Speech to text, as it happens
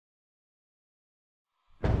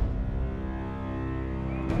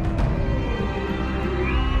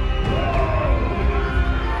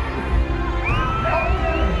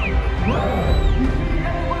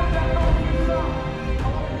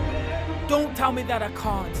tell me that I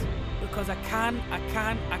can't, because I can.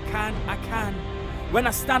 When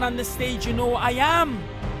I stand on the stage, you know I am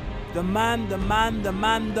the man.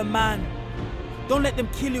 Don't let them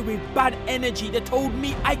kill you with bad energy. They told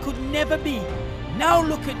me I could never be. Now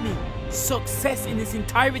look at me. Success in its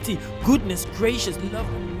entirety. Goodness gracious, love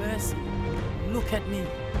and mercy. Look at me.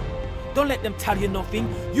 Don't let them tell you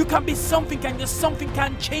nothing. You can be something, and just something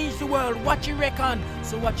can change the world. What you reckon?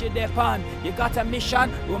 So what you depend? You got a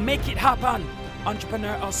mission, we'll make it happen.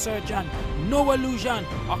 Entrepreneur or surgeon, no illusion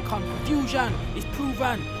or confusion is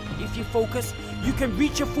proven. If you focus, you can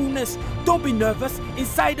reach your fullness. Don't be nervous.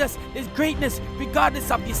 Inside us, there's greatness,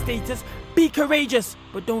 regardless of your status. Be courageous,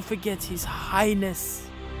 but don't forget His Highness.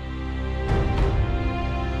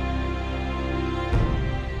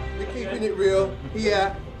 We're keeping it real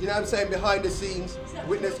here. You know what I'm saying? Behind the scenes,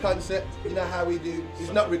 witness concept. You know how we do.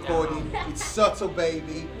 It's not recording. It's subtle,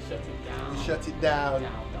 baby. We shut it down.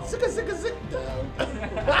 Zicka, zicka, zip down.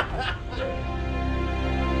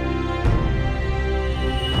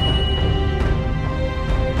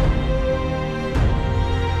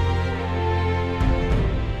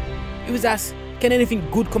 It was asked, can anything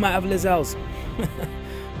good come out of Lazelle's?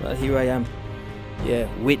 Well, here I am. Yeah,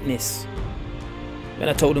 witness. When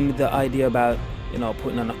I told them the idea about, you know,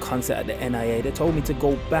 putting on a concert at the NIA, they told me to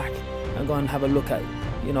go back and go and have a look at,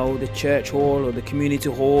 you know, the church hall or the community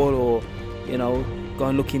hall, or, you know, go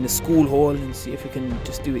and look in the school hall and see if we can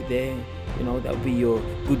just do it there. You know, that would be your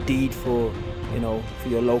good deed for, you know, for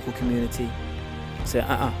your local community. So,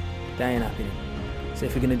 that ain't happening. So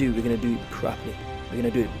if we're gonna do it, we're gonna do it properly. We're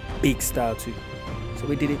gonna do it big style too. So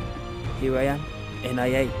we did it. Here I am,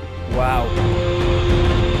 NIA. Wow.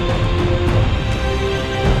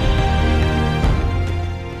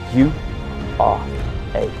 You are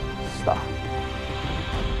a star.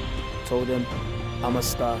 Told them I'm a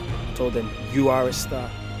star. Told them you are a star.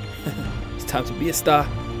 It's time to be a star.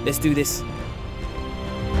 Let's do this.